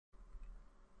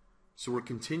So we're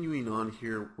continuing on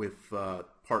here with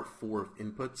part 4 of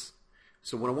inputs.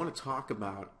 So what I want to talk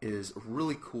about is a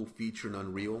really cool feature in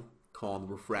Unreal called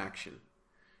refraction.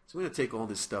 So I'm going to take all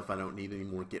this stuff I don't need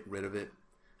anymore, get rid of it.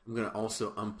 I'm going to also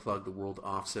unplug the world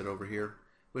offset over here.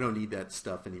 We don't need that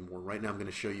stuff anymore. Right now I'm going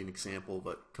to show you an example of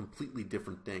a completely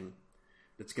different thing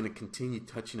that's going to continue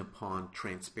touching upon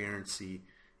transparency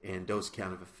and those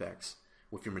kind of effects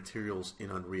with your materials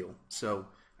in Unreal. So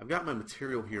I've got my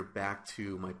material here back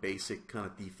to my basic kind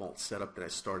of default setup that I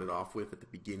started off with at the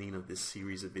beginning of this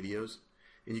series of videos.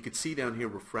 And you can see down here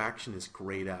refraction is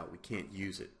grayed out. We can't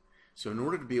use it. So in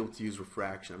order to be able to use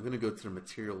refraction, I'm going to go to the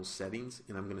materials settings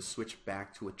and I'm going to switch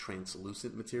back to a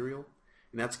translucent material.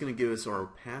 And that's going to give us our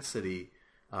opacity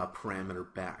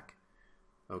parameter back.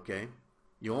 Okay?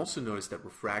 You'll also notice that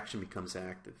refraction becomes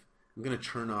active. I'm going to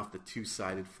turn off the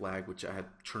two-sided flag, which I had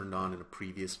turned on in a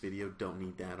previous video. Don't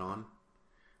need that on.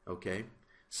 Okay,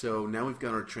 so now we've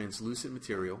got our translucent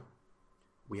material.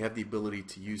 We have the ability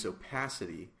to use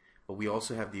opacity, but we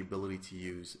also have the ability to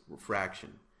use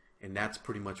refraction. And that's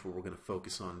pretty much what we're going to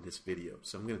focus on in this video.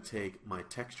 So I'm going to take my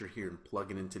texture here and plug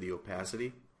it into the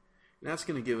opacity. And that's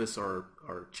going to give us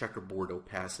our checkerboard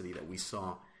opacity that we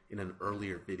saw in an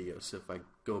earlier video. So if I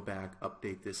go back,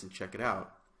 update this, and check it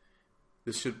out,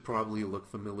 this should probably look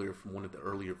familiar from one of the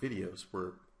earlier videos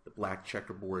where the black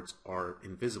checkerboards are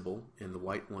invisible and the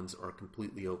white ones are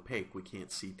completely opaque. We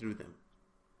can't see through them.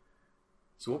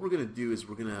 So what we're going to do is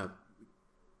we're going to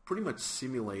pretty much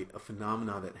simulate a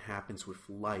phenomena that happens with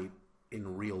light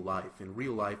in real life. In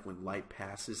real life, when light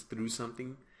passes through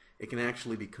something, it can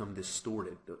actually become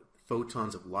distorted. The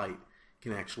photons of light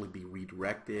can actually be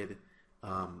redirected.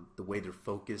 The way they're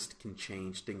focused can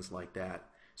change, things like that.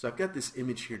 So I've got this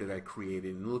image here that I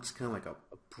created, and it looks kind of like a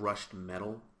brushed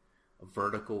metal, a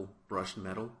vertical brushed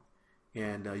metal.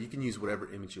 And you can use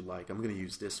whatever image you like. I'm going to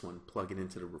use this one, plug it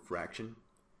into the refraction.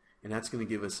 And that's going to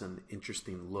give us an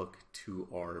interesting look to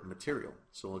our material.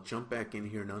 So I'll jump back in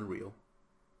here in Unreal.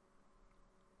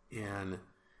 And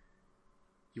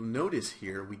you'll notice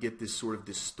here we get this sort of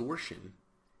distortion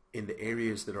in the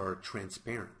areas that are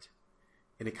transparent.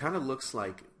 And it kind of looks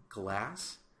like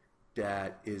glass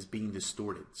that is being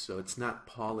distorted. So it's not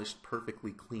polished,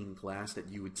 perfectly clean glass that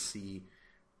you would see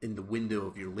in the window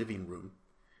of your living room.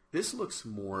 This looks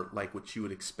more like what you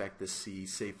would expect to see,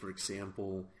 say for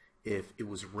example, if it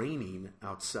was raining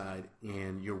outside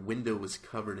and your window was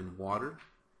covered in water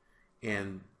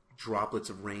and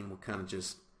droplets of rain were kind of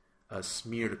just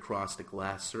smeared across the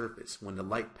glass surface. When the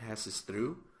light passes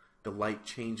through, the light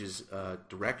changes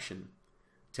direction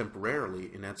temporarily,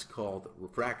 and that's called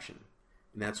refraction.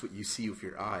 And that's what you see with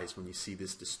your eyes when you see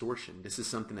this distortion. This is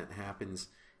something that happens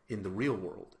in the real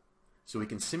world. So we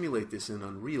can simulate this in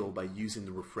Unreal by using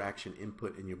the refraction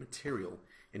input in your material.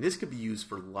 And this could be used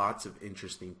for lots of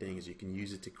interesting things. You can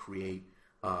use it to create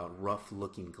rough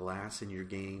looking glass in your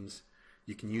games.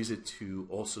 You can use it to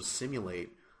also simulate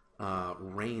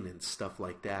rain and stuff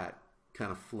like that,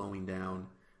 kind of flowing down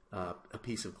a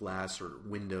piece of glass or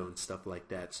window and stuff like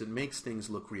that. So it makes things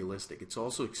look realistic. It's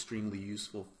also extremely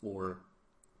useful for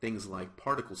things like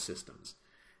particle systems.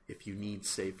 If you need,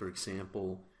 say for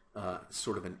example,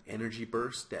 sort of an energy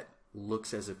burst that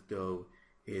looks as if though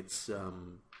it's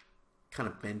kind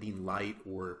of bending light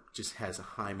or just has a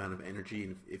high amount of energy.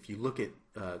 And if you look at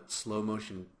slow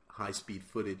motion, high speed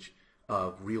footage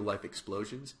of real life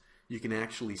explosions, you can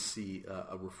actually see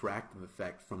a refractive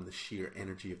effect from the sheer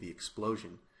energy of the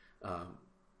explosion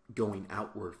going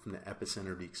outward from the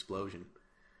epicenter of the explosion.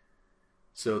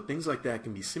 So things like that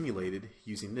can be simulated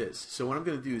using this. So what I'm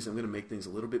going to do is I'm going to make things a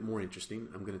little bit more interesting.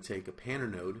 I'm going to take a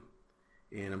panner node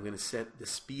and I'm going to set the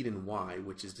speed in Y,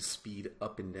 which is the speed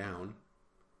up and down,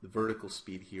 the vertical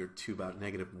speed here, to about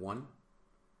 -1.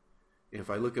 And if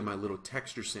I look at my little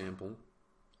texture sample,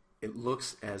 it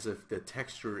looks as if the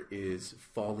texture is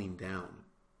falling down.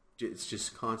 It's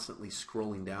just constantly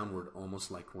scrolling downward,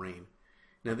 almost like rain.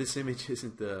 Now this image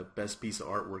isn't the best piece of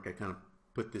artwork. I kind of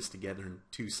put this together in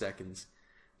 2 seconds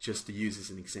just to use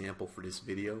as an example for this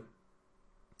video.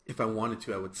 If I wanted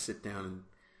to, I would sit down and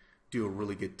do a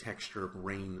really good texture of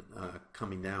rain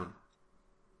coming down.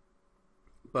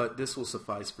 But this will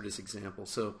suffice for this example.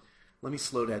 So let me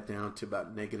slow that down to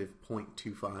about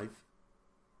 -0.25.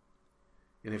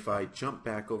 And if I jump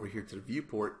back over here to the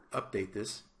viewport, update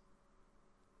this,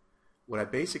 what I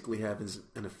basically have is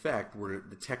an effect where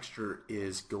the texture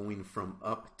is going from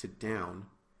up to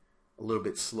down a little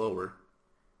bit slower.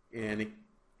 And it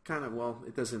kind of, well,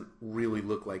 it doesn't really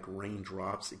look like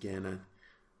raindrops. Again,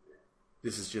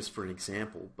 this is just for an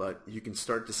example, but you can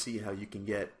start to see how you can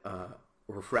get a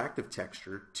refractive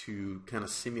texture to kind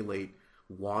of simulate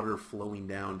water flowing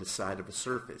down the side of a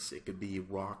surface. It could be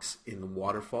rocks in the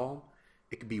waterfall.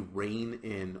 It could be rain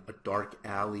in a dark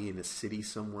alley in a city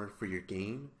somewhere for your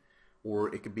game.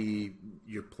 Or it could be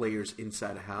your players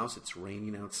inside a house. It's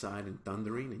raining outside and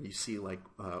thundering, and you see like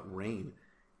rain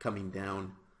coming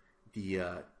down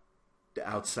the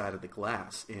outside of the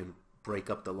glass and break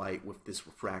up the light with this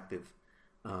refractive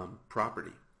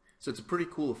property. So it's a pretty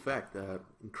cool effect.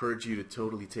 Encourage you to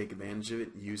totally take advantage of it,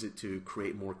 use it to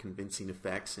create more convincing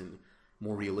effects and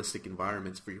more realistic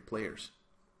environments for your players.